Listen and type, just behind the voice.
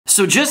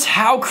So just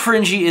how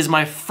cringy is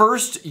my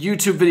first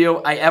YouTube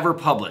video I ever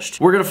published?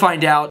 We're gonna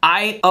find out.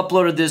 I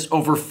uploaded this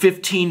over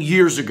 15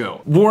 years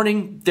ago.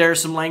 Warning, there's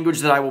some language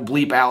that I will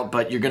bleep out,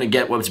 but you're gonna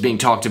get what's being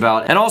talked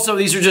about. And also,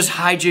 these are just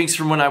hijinks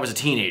from when I was a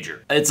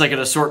teenager. It's like an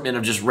assortment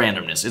of just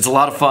randomness. It's a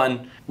lot of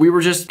fun. We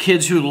were just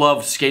kids who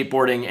loved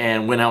skateboarding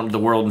and went out into the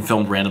world and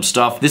filmed random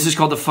stuff. This is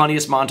called the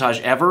funniest montage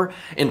ever,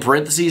 in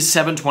parentheses,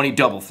 720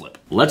 double flip.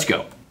 Let's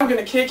go. I'm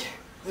gonna kick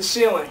the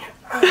ceiling.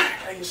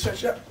 I can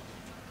stretch up.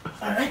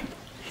 All right.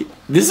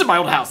 This is my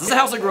old house. This is the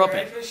house I grew up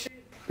in.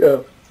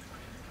 Go.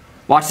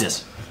 Watch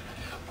this.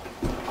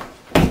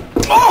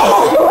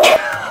 Oh!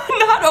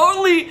 Not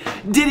only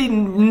did he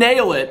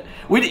nail it,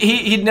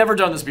 he'd never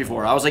done this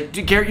before. I was like,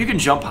 dude, Garrett, you can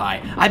jump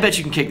high. I bet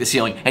you can kick the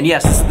ceiling. And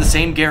yes, this is the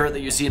same Garrett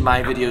that you see in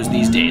my videos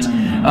these days.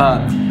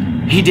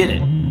 He did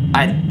it.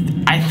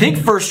 I think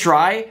first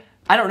try.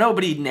 I don't know,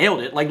 but he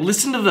nailed it. Like,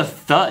 listen to the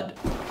thud.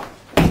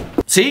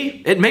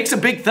 See? It makes a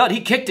big thud.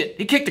 He kicked it.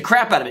 He kicked the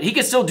crap out of it. He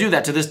can still do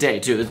that to this day,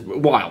 too. It's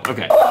wild.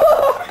 Okay.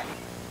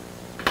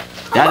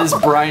 That is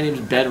Brian's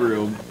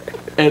bedroom.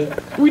 And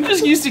we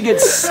just used to get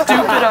stupid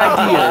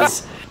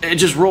ideas. It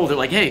just rolled. They're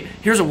like, hey,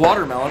 here's a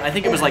watermelon. I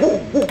think it was like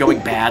going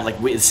bad.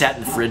 Like it sat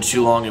in the fridge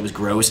too long and it was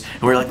gross.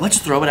 And we were like, let's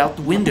throw it out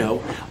the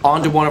window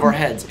onto one of our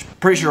heads.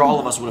 Pretty sure all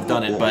of us would have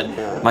done it,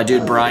 but my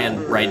dude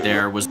Brian right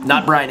there was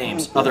not Brian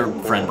Ames, other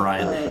friend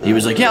Brian. He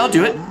was like, yeah, I'll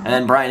do it. And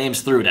then Brian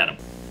Ames threw it at him.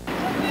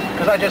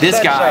 This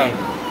guy,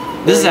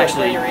 so. This is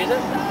actually.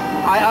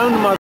 I own the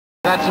mother.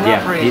 That's enough.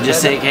 Yeah, he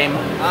just came.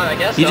 I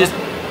guess he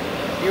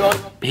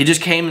so. He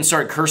just came and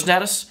started cursing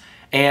at us,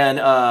 and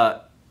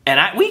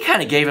we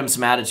kind of gave him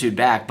some attitude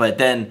back, but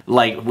then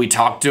like we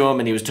talked to him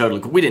and he was totally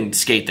cool. We didn't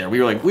skate there. We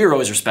were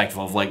always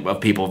respectful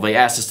of people. If they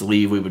asked us to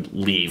leave, we would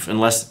leave.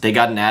 Unless they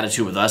got an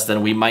attitude with us,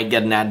 then we might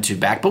get an attitude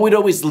back, but we'd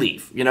always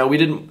leave. You know,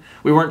 we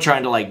weren't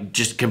trying to like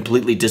just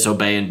completely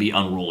disobey and be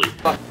unruly.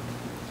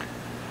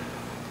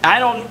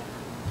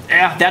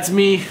 Yeah, that's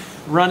me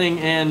running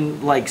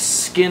in like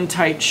skin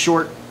tight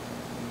short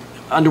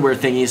underwear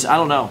thingies. I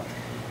don't know.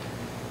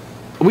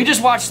 We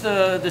just watched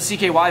the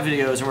CKY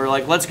videos and we were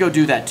like, let's go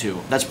do that too.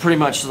 That's pretty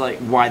much like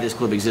why this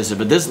clip existed.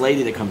 But this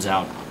lady that comes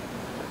out,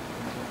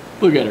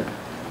 look at her.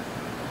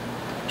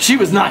 She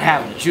was not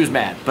having it. She was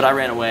mad, but I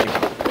ran away.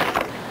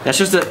 That's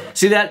just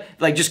see that?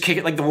 Like just kick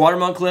it like the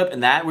watermelon clip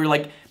and that. We were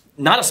like,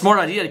 not a smart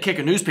idea to kick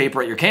a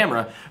newspaper at your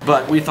camera,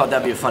 but we thought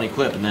that'd be a funny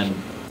clip and then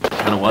it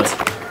kind of was.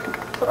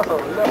 Oh,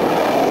 no.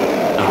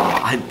 Oh,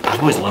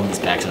 I've always loved this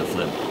backside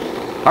flip.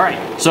 All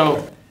right,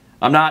 so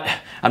I'm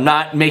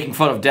not making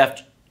fun of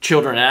deaf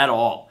children at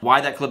all.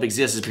 Why that clip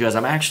exists is because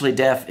I'm actually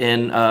deaf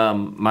in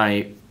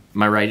my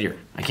right ear.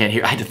 I can't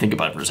hear. I had to think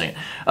about it for a second.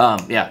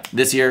 Yeah,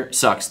 this ear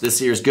sucks.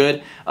 This ear's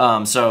good.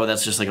 So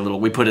that's just like a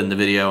little. We put it in the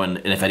video, and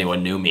if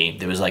anyone knew me,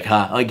 they was like,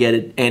 "Huh, I get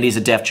it. Andy's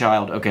a deaf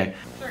child." Okay.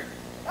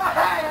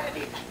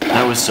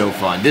 That was so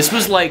fun. This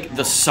was like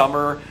the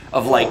summer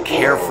of like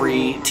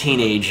carefree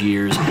teenage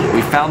years.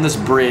 We found this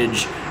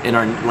bridge in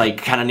our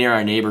like kind of near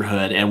our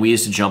neighborhood, and we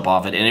used to jump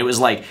off it. And it was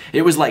like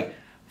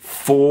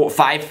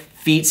 5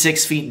 feet,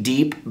 6 feet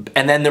deep,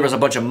 and then there was a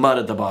bunch of mud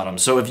at the bottom.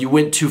 So if you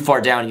went too far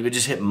down, you would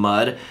just hit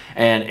mud,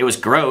 and it was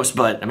gross.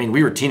 But I mean,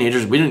 we were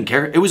teenagers. We didn't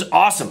care. It was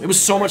awesome. It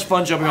was so much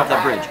fun jumping off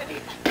that bridge.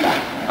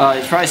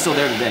 It's probably still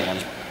there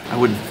today. I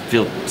wouldn't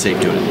feel safe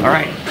doing it. All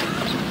right.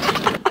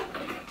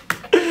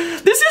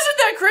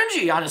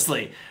 Cringy,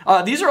 honestly.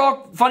 These are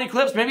all funny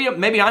clips. Maybe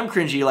I'm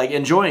cringy, like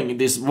enjoying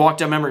this walk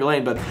down memory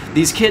lane, but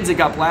these kids that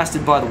got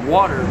blasted by the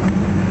water,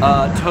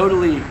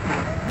 totally,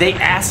 they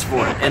asked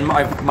for it. And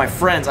my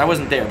friends, I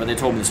wasn't there, but they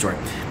told me the story.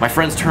 My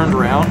friends turned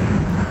around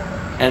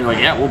and like,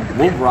 yeah,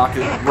 we'll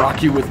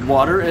rock you with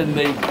water, and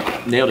they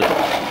nailed it.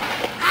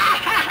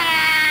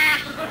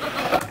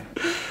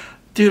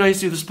 Dude, I used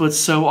to do the splits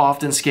so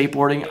often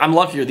skateboarding. I'm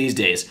luckier these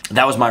days.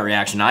 That was my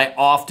reaction. I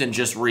often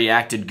just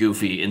reacted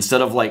goofy.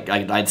 Instead of like,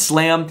 I'd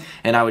slam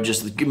and I would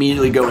just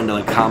immediately go into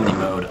like comedy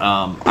mode.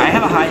 I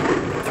have a high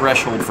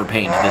threshold for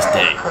pain to this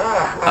day.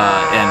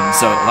 And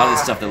so a lot of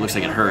this stuff that looks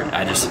like it hurt,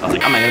 I was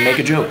like, I'm gonna make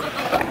a joke.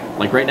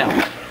 Like right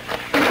now.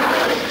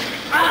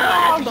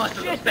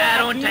 It's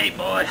bad on tape,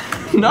 boy.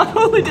 Not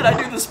only did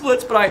I do the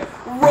splits, but I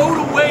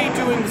rode away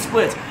doing the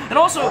splits. And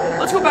also,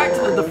 let's go back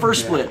to the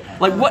first split.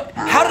 Like what,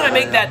 how did I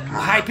make that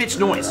high-pitched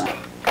noise?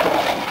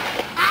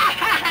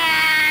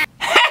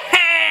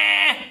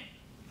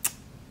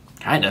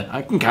 Kinda,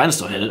 I can kinda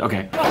still hit it,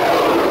 okay.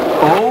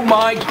 Oh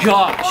my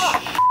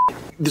gosh.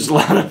 There's a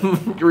lot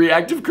of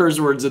reactive curse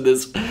words in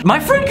this. My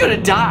friend could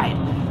have died.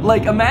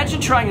 Like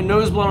imagine trying a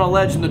nose blow on a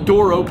ledge and the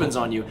door opens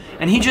on you.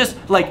 And he just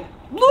like,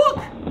 look,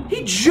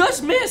 he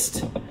just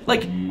missed.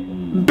 Like,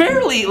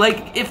 barely,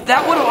 like, if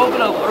that would have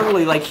opened up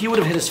early, like, he would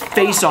have hit his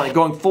face on it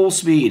going full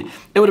speed.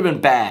 It would have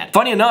been bad.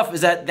 Funny enough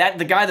is that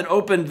the guy that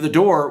opened the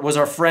door was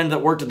our friend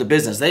that worked at the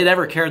business. They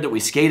never cared that we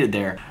skated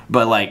there.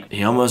 But, like,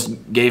 he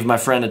almost gave my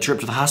friend a trip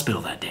to the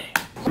hospital that day.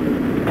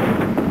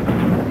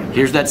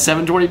 Here's that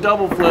 720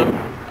 double flip.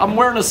 I'm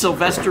wearing a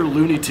Sylvester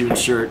Looney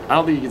Tunes shirt. I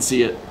don't think you can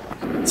see it.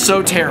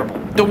 So terrible.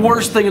 the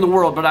worst thing in the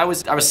world, but I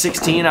was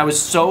 16. I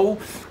was so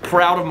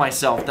proud of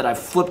myself that I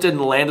flipped it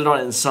and landed on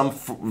it in some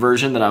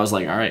version that I was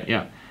like, all right,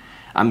 yeah,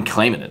 I'm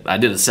claiming it. I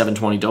did a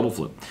 720 double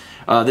flip.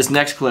 This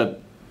next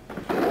clip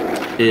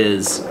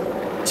is,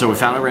 so we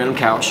found a random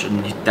couch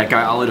and that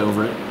guy ollied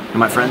over it, and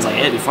my friend's like,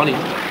 hey, it'd be funny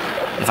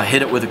if I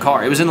hit it with a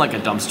car. It was in like a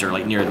dumpster,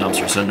 like near a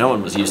dumpster, so no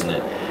one was using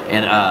it,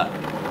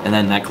 and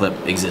then that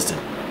clip existed.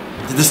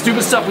 The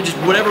stupid stuff, we just,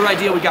 whatever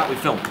idea we got, we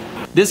filmed.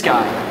 This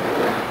guy.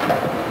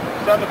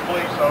 Send the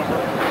police over.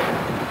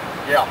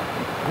 Yeah.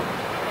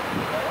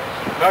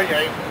 No, you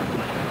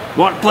ain't.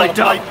 Want to play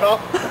tough? Play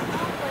tough?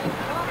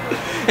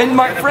 And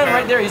my friend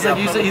right there, he's like,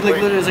 he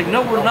literally was like,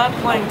 no, we're not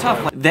playing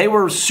tough. Like, they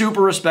were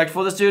super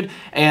respectful of this dude,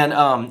 and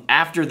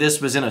after this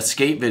was in a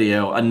skate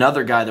video,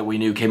 another guy that we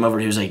knew came over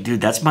and he was like,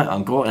 dude, that's my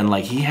uncle, and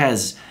like he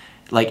has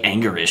like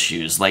anger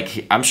issues.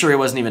 Like I'm sure he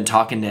wasn't even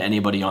talking to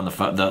anybody on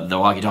the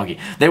walkie-talkie.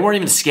 They weren't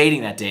even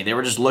skating that day. They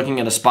were just looking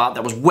at a spot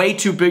that was way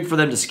too big for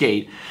them to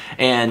skate,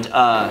 and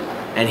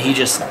he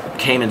just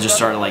came and just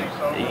started like,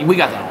 we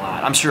got that a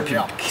lot. I'm sure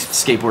people,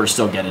 skateboarders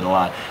still get it a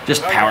lot.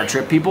 Just power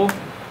trip people.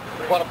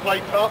 Want to play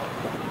tough?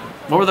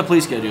 What were the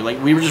police gonna do?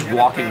 Like we were just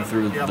walking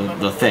through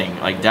the thing,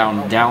 like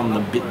down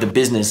the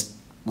business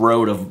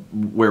road of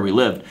where we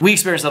lived. We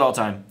experienced that all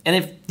the time. And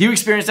if you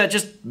experience that,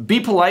 just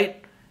be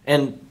polite,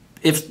 and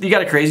if you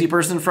got a crazy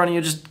person in front of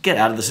you, just get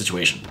out of the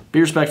situation.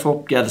 Be respectful,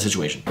 get out of the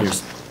situation.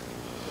 It's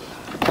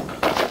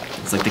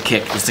like The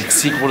Kick. It's like a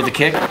sequel to The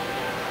Kick.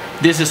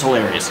 This is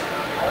hilarious.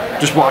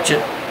 Just watch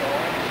it.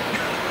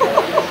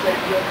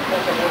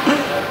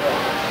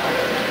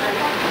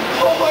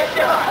 Oh my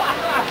God!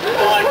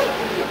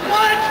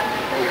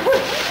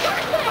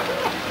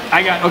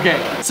 I got,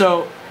 okay,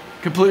 so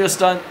completely a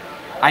stunt.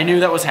 I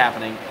knew that was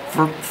happening.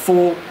 For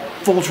full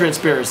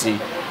transparency,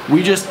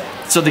 we just,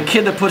 so the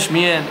kid that pushed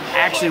me in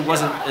actually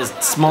wasn't as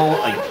small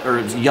or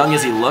as young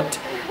as he looked.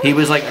 He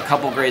was like a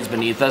couple grades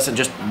beneath us and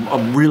just a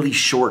really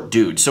short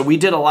dude. So we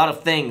did a lot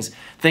of things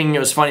thinking it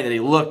was funny that he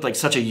looked like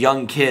such a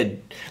young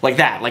kid like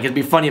that. Like it'd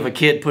be funny if a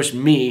kid pushed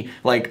me,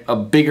 like a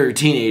bigger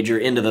teenager,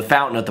 into the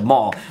fountain at the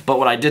mall. But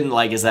what I didn't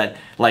like is that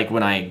like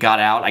when I got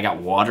out, I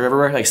got water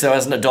everywhere. Like so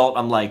as an adult,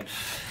 I'm like,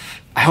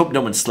 I hope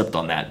no one slipped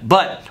on that.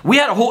 But we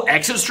had a whole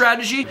exit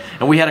strategy,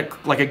 and we had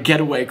like a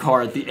getaway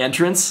car at the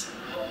entrance.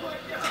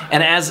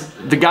 And as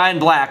the guy in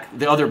black,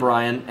 the other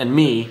Brian, and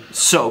me,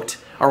 soaked,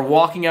 are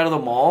walking out of the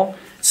mall,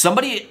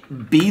 somebody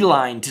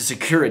beelined to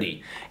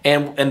security.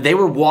 And they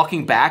were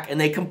walking back,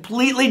 and they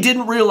completely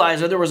didn't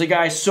realize that there was a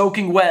guy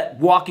soaking wet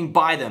walking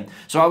by them.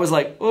 So I was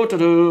like, oh,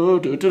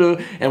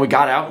 and we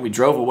got out, and we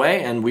drove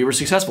away, and we were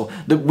successful.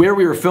 Where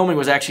we were filming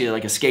was actually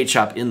like a skate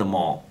shop in the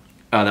mall.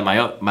 That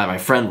my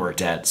friend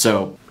worked at,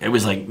 so it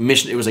was like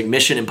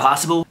Mission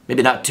Impossible.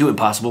 Maybe not too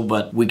impossible,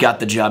 but we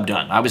got the job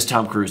done. I was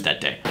Tom Cruise that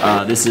day.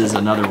 This is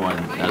another one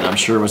that I'm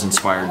sure was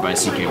inspired by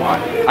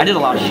CKY. I did a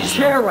lot of these.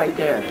 Chair right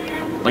there.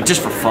 Like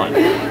just for fun.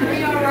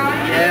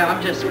 Yeah,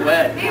 I'm just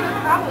wet.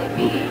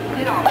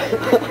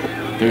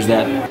 There's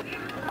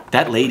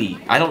that lady.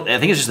 I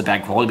think it's just the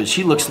bad quality, but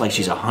she looks like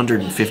she's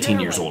 115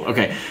 years old.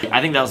 Okay,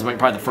 I think that was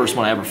probably the first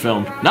one I ever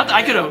filmed. Not that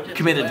I could have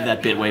committed to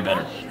that bit way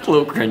better. It's a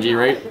little cringy,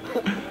 right?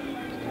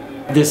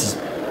 I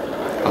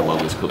love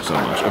this clip so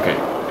much. Okay,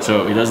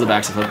 so he does the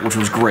backside flip, which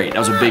was great. That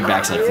was a big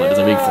backside flip. It's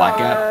a big flat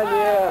gap.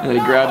 And then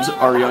he grabs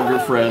our younger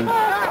friend.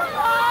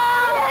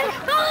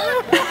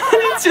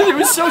 It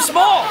was so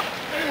small.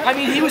 I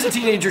mean, he was a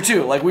teenager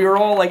too. Like, we were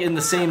all like in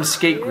the same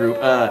skate group.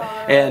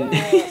 And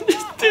he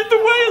just did the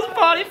way his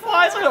body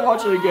flies. I gotta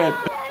watch it again.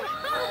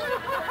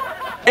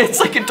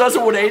 It's like it does a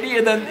 180,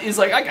 and then he's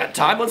like, I got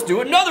time, let's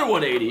do another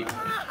 180.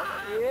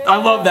 I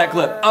love that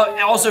clip.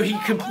 Also, he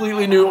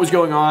completely knew what was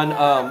going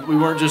on. We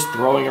weren't just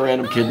throwing a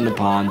random kid in the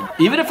pond.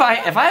 Even if I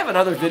have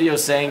another video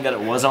saying that it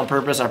was on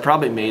purpose, I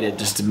probably made it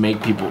just to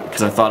make people,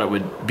 because I thought it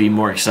would be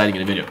more exciting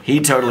in a video. He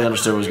totally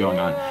understood what was going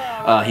on.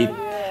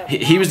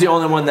 He was the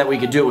only one that we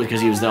could do it with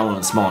because he was the only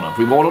one small enough.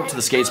 We rolled up to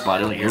the skate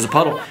spot. He was like, here's a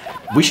puddle.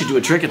 We should do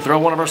a trick and throw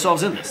one of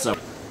ourselves in this. So,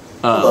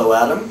 hello,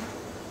 Adam.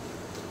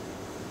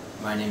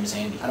 My name is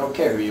Andy. I don't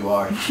care who you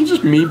are.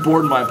 Just me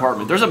bored in my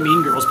apartment. There's a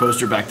Mean Girls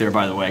poster back there,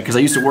 by the way, because I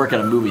used to work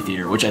at a movie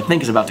theater, which I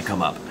think is about to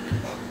come up.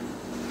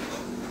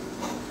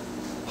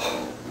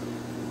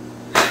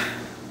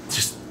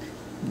 Just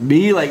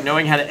me, like,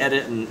 knowing how to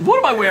edit and... What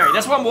am I wearing?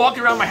 That's what I'm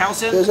walking around my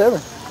house in?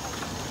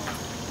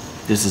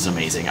 This is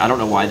amazing. I don't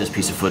know why this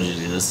piece of footage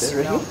is this.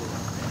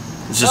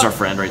 It's just our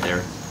friend right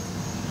there.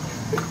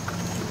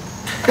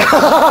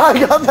 I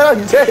got that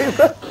on tape.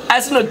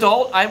 As an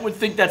adult, I would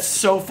think that's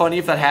so funny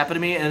if that happened to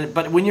me,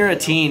 but when you're a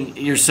teen,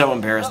 you're so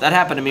embarrassed. That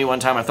happened to me one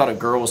time. I thought a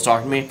girl was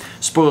talking to me.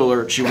 Spoiler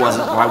alert, she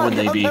wasn't. Why would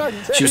they be?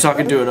 She was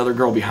talking to another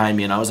girl behind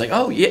me, and I was like,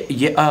 oh,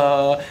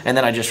 yeah, and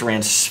then I just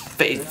ran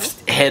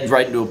head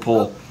right into a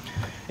pool.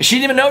 And she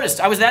didn't even notice.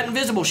 I was that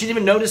invisible. She didn't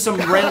even notice some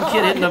random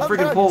kid hitting a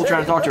freaking pole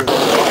trying to talk to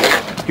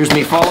her. Here's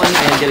me falling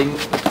and getting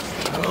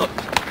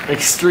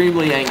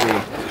extremely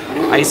angry.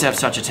 I used to have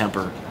such a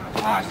temper.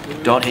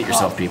 Don't hate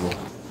yourself, people.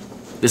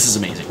 This is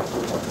amazing.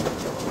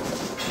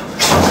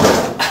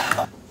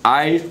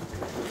 I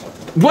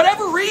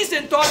whatever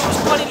reason, thought it was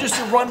funny just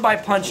to run by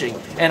punching,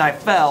 and I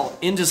fell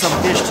into some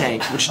fish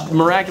tank, which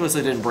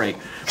miraculously didn't break.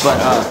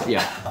 But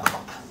yeah,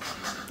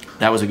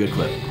 that was a good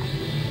clip.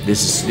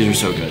 These are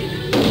so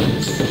good.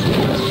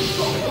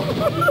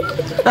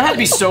 That had to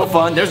be so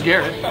fun. There's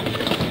Garrett.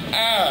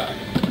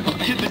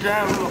 Hit the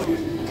ground.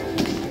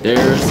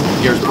 There's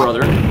Garrett's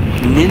brother.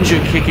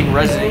 Ninja kicking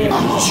Resident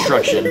Evil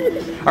destruction.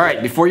 All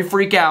right, before you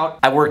freak out,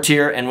 I worked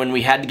here, and when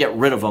we had to get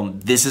rid of them,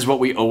 this is what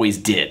we always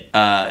did.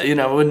 You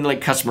know, when like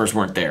customers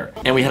weren't there,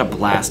 and we had a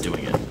blast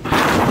doing it.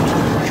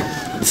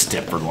 The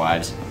Stepford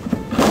Wives.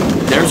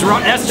 There's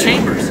Ron. That's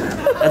Chambers.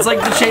 That's like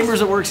the Chambers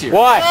that works here.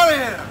 Why? Oh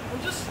yeah.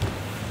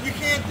 You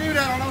can't do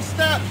that on those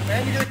steps,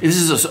 man. You gotta This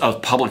is a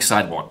public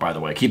sidewalk, by the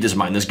way. Keep this in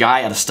mind. This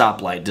guy at a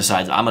stoplight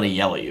decides I'm gonna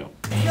yell at you.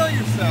 kill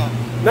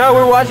yourself. No,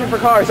 we're watching for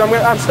cars.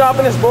 I'm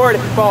stopping this board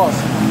if he falls.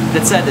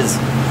 That said is.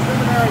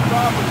 Seminary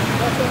property.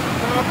 That's the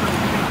property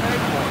you get paid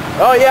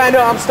for. Oh yeah, I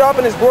know. I'm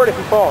stopping this board if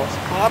he falls.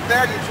 Well, up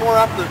there, you tore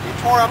up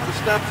the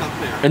steps up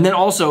there. And then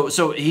also,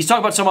 so he's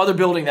talking about some other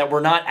building that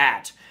we're not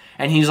at.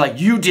 And he's like,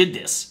 you did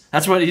this.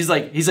 That's what he's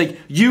like,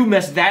 you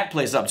messed that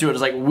place up too. And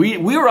it's like, we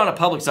were on a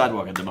public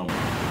sidewalk at the moment.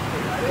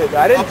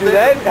 I didn't do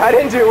that. I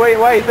didn't do. Wait,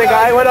 you think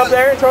I went up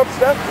there and tore up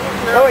stuff?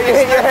 Oh, you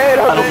hit your head.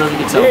 I don't know if you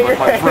can tell, but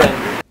my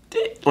friend,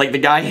 like the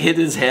guy hit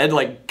his head,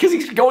 like, cause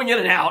he's going in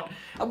and out.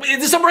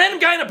 There's some random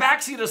guy in a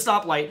backseat at a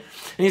stoplight,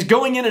 and he's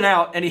going in and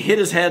out, and he hit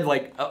his head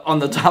like on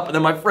the top, and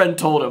then my friend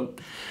told him.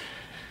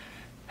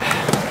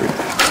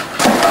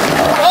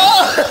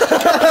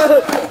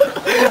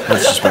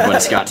 That's just my buddy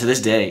Scott. To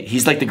this day,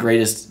 he's like the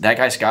greatest. That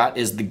guy Scott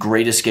is the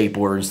greatest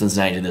skateboarder in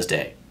Cincinnati to this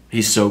day.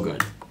 He's so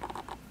good.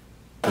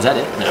 Was that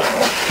it? No.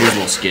 Here's a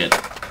little skit.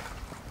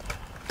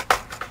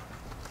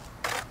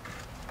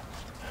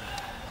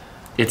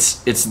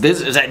 This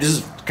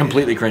is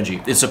completely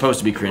cringy. It's supposed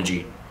to be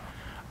cringy.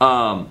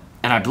 And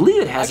I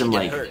believe it has him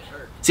like.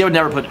 See, I would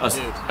never put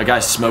a guy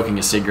smoking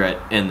a cigarette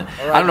in.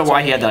 I don't know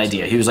why he had that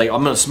idea. He was like,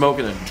 I'm gonna smoke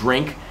and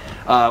drink.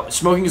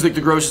 Smoking is like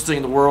the grossest thing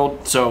in the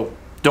world, so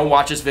don't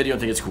watch this video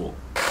and think it's cool.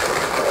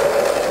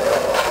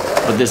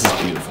 But this is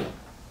beautiful.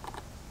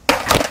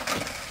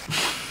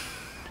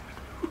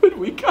 When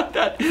we got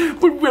that,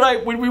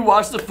 when we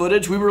watched the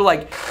footage, we were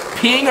like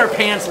peeing our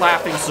pants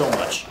laughing so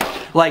much.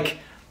 Like,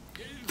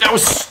 it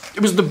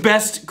was the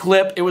best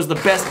clip. It was the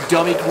best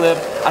dummy clip.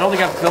 I don't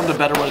think I've filmed a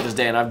better one to this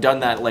day, and I've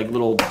done that like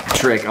little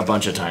trick a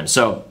bunch of times.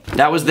 So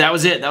that was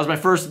it. That was my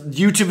first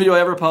YouTube video I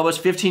ever published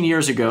 15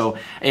 years ago,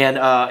 and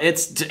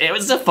it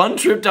was a fun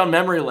trip down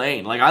memory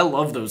lane. Like, I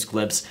love those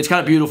clips. It's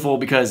kind of beautiful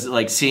because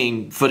like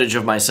seeing footage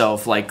of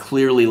myself like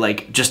clearly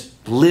like just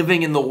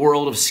living in the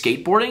world of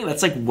skateboarding.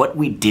 That's like what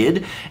we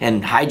did,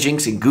 and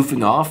hijinks and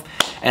goofing off,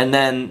 and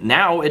then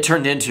now it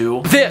turned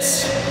into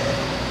this.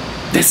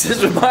 This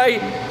is my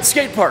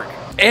skate park.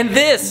 And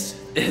this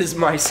is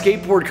my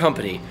skateboard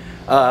company.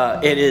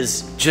 It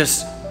is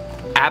just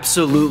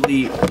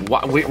absolutely,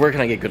 where can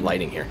I get good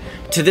lighting here?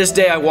 To this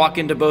day, I walk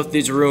into both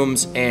these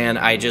rooms and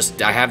I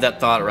have that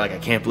thought, like, I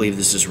can't believe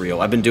this is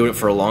real. I've been doing it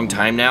for a long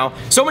time now.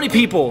 So many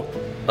people,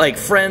 like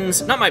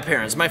friends, not my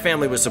parents, my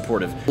family was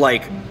supportive.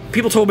 Like,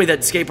 people told me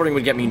that skateboarding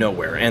would get me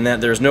nowhere and that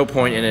there's no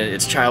point in it,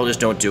 it's childish,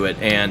 don't do it.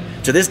 And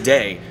to this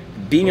day,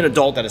 being an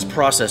adult that has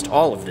processed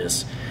all of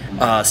this,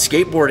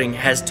 skateboarding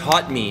has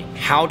taught me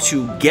how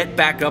to get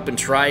back up and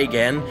try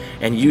again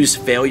and use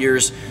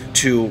failures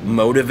to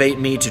motivate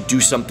me to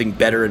do something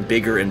better and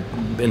bigger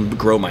and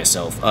grow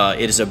myself.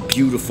 It is a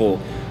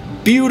beautiful,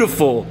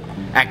 beautiful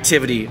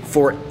activity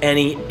for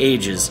any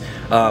ages.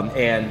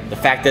 And the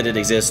fact that it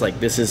exists, like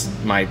this is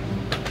my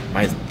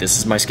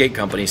skate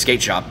company,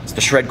 skate shop. It's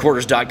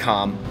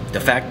theshredquarters.com. The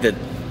fact that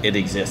it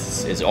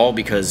exists is all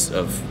because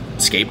of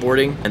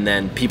skateboarding, and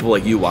then people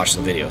like you watch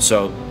the video.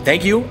 So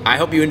thank you. I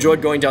hope you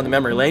enjoyed going down the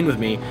memory lane with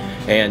me,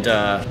 and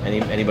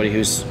anybody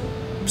who's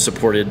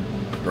supported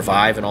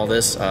Revive and all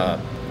this, I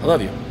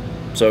love you.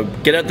 So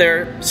get out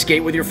there,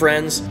 skate with your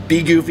friends,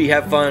 be goofy,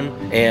 have fun,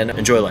 and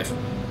enjoy life.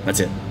 That's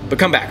it. But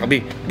come back. I'll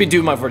be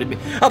doing my 40.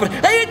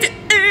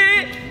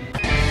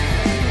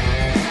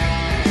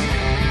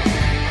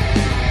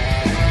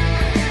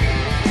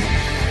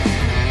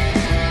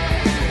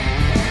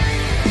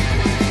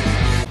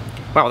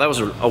 Wow, that was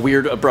a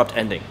weird, abrupt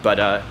ending. But,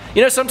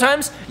 you know,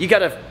 sometimes you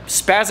gotta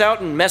spaz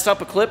out and mess up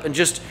a clip and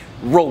just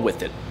roll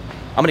with it.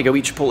 I'm gonna go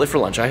eat Chipotle for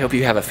lunch. I hope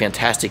you have a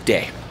fantastic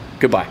day.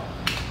 Goodbye.